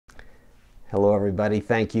Hello everybody,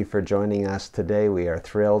 thank you for joining us today. We are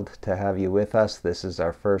thrilled to have you with us. This is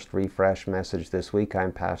our first refresh message this week.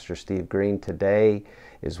 I'm Pastor Steve Green. Today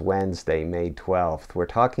is Wednesday, May 12th. We're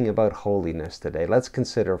talking about holiness today. Let's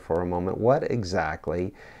consider for a moment what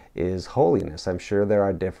exactly is holiness. I'm sure there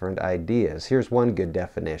are different ideas. Here's one good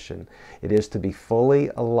definition. It is to be fully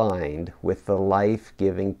aligned with the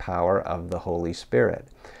life-giving power of the Holy Spirit.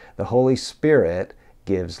 The Holy Spirit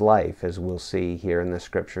gives life, as we'll see here in the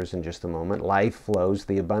scriptures in just a moment. Life flows,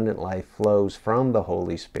 the abundant life flows from the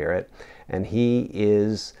Holy Spirit, and He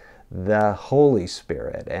is the Holy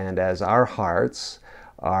Spirit. And as our hearts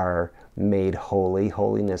are made holy,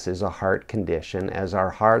 holiness is a heart condition. As our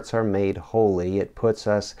hearts are made holy, it puts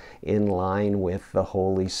us in line with the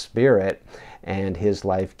Holy Spirit, and His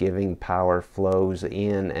life-giving power flows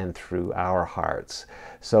in and through our hearts.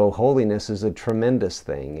 So holiness is a tremendous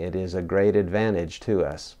thing. It is a great advantage to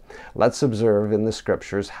us. Let's observe in the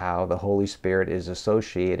scriptures how the Holy Spirit is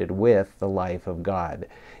associated with the life of God.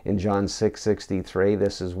 In John 6:63,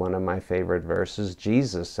 this is one of my favorite verses.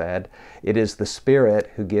 Jesus said, "It is the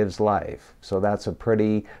Spirit who gives life." So that's a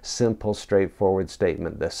pretty simple, straightforward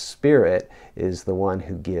statement. The Spirit is the one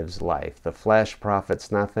who gives life. The flesh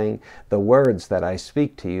profits nothing. The words that I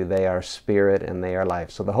speak to you, they are spirit and they are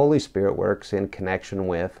life. So the Holy Spirit works in connection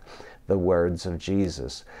with the words of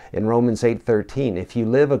Jesus. In Romans 8:13, if you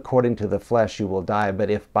live according to the flesh, you will die, but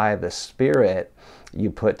if by the Spirit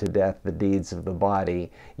you put to death the deeds of the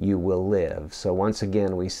body, you will live. So once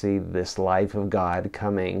again, we see this life of God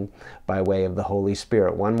coming by way of the Holy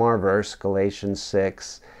Spirit. One more verse, Galatians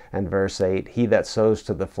 6 and verse 8, he that sows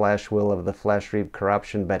to the flesh will of the flesh reap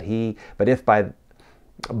corruption, but he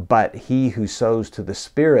who sows to the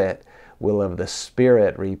Spirit will of the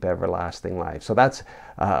Spirit reap everlasting life. So that's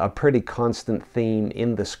a pretty constant theme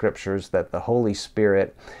in the scriptures, that the Holy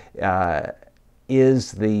Spirit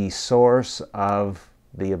is the source of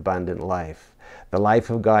the abundant life. The life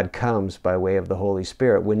of God comes by way of the Holy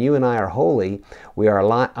Spirit. When you and I are holy, we are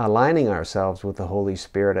aligning ourselves with the Holy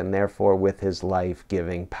Spirit and therefore with His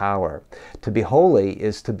life-giving power. To be holy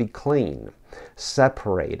is to be clean,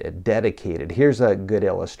 separated, dedicated. Here's a good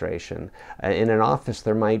illustration. In an office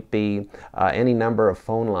there might be any number of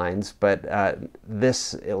phone lines, but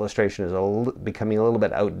this illustration is becoming a little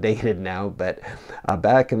bit outdated now, but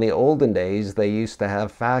back in the olden days they used to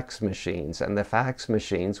have fax machines, and the fax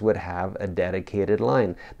machines would have a dedicated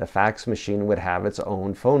line. The fax machine would have its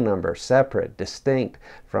own phone number, separate, distinct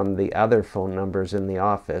from the other phone numbers in the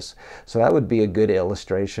office. So that would be a good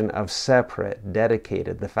illustration of separate,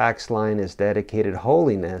 dedicated. The fax line is dedicated.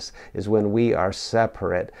 Holiness is when we are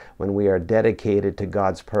separate, when we are dedicated to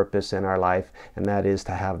God's purpose in our life, and that is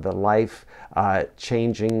to have the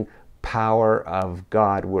life-changing power of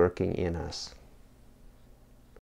God working in us.